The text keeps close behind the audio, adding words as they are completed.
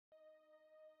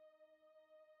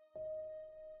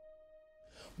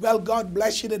Well, God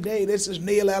bless you today. This is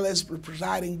Neil Ellis,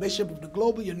 presiding bishop of the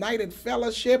Global United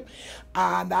Fellowship,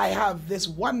 and I have this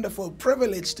wonderful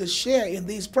privilege to share in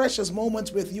these precious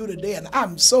moments with you today, and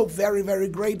I'm so very, very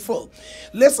grateful.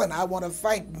 Listen, I want to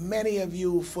thank many of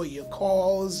you for your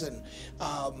calls and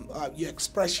your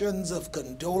expressions of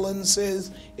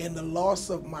condolences in the loss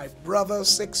of my brother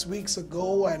 6 weeks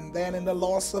ago, and then in the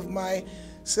loss of my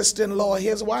sister-in-law,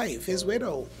 his wife, his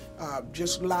widow,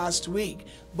 just last week.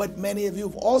 But many of you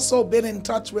have also been in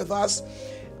touch with us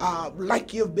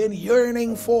like you've been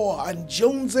yearning for and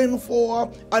jonesing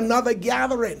for another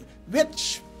gathering,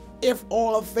 which, if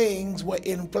all things were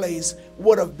in place,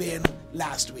 would have been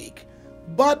last week.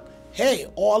 But hey,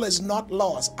 all is not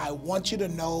lost. I want you to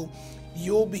know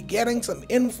you'll be getting some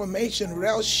information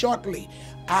real shortly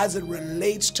as it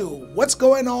relates to what's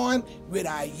going on with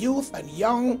our youth and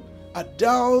young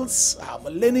adults, our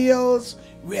millennials,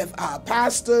 with our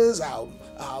pastors, our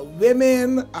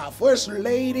women, our first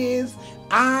ladies,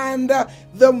 and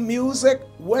the music,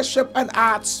 worship, and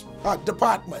arts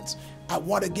departments. I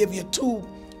want to give you two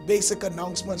basic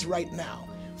announcements right now.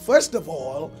 First of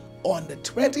all, on the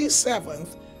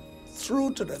 27th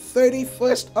through to the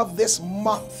 31st of this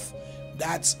month,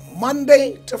 that's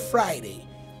Monday to Friday,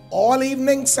 all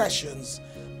evening sessions,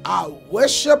 our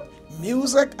worship,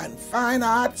 music, and fine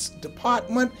arts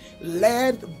department,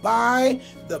 led by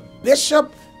the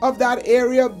bishop of that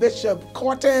area, Bishop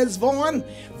Cortez Vaughn.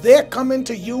 They're coming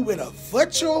to you with a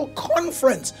virtual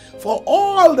conference for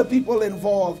all the people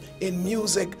involved in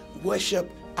music, worship,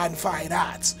 and fine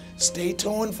arts. Stay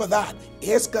tuned for that.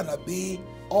 It's gonna be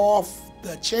off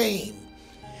the chain.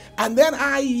 And then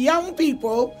our young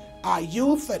people, our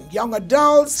youth and young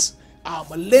adults, our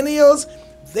millennials,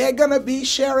 they're going to be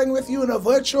sharing with you in a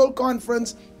virtual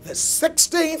conference the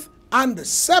 16th and the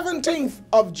 17th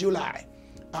of July.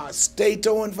 Stay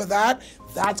tuned for that.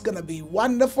 That's going to be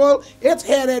wonderful. It's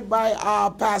headed by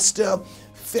our Pastor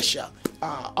Fisher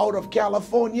out of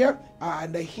California,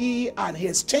 and he and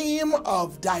his team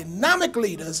of dynamic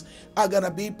leaders are going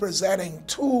to be presenting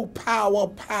 2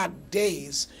 power-packed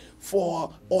days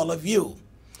for all of you.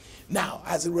 Now,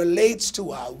 as it relates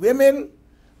to our women,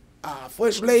 our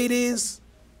first ladies,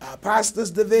 our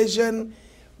pastors division,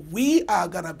 we are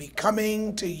going to be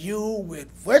coming to you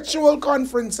with virtual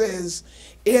conferences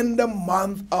in the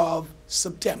month of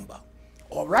September.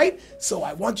 All right? So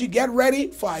I want you to get ready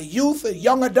for our youth and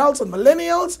young adults and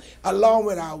millennials, along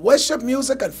with our worship,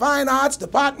 music, and fine arts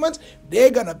departments. They're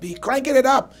going to be cranking it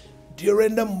up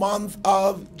during the month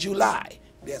of July.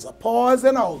 There's a pause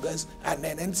in August, and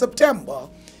then in September,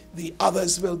 the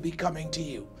others will be coming to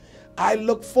you. I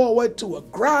look forward to a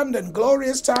grand and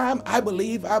glorious time. I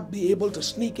believe I'll be able to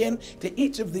sneak in to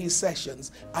each of these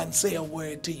sessions and say a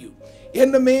word to you.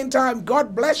 In the meantime,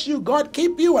 God bless you, God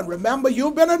keep you, and remember,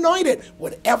 you've been anointed.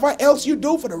 Whatever else you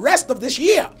do for the rest of this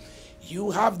year, you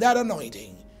have that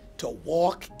anointing to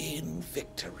walk in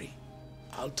victory.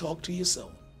 I'll talk to you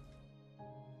soon.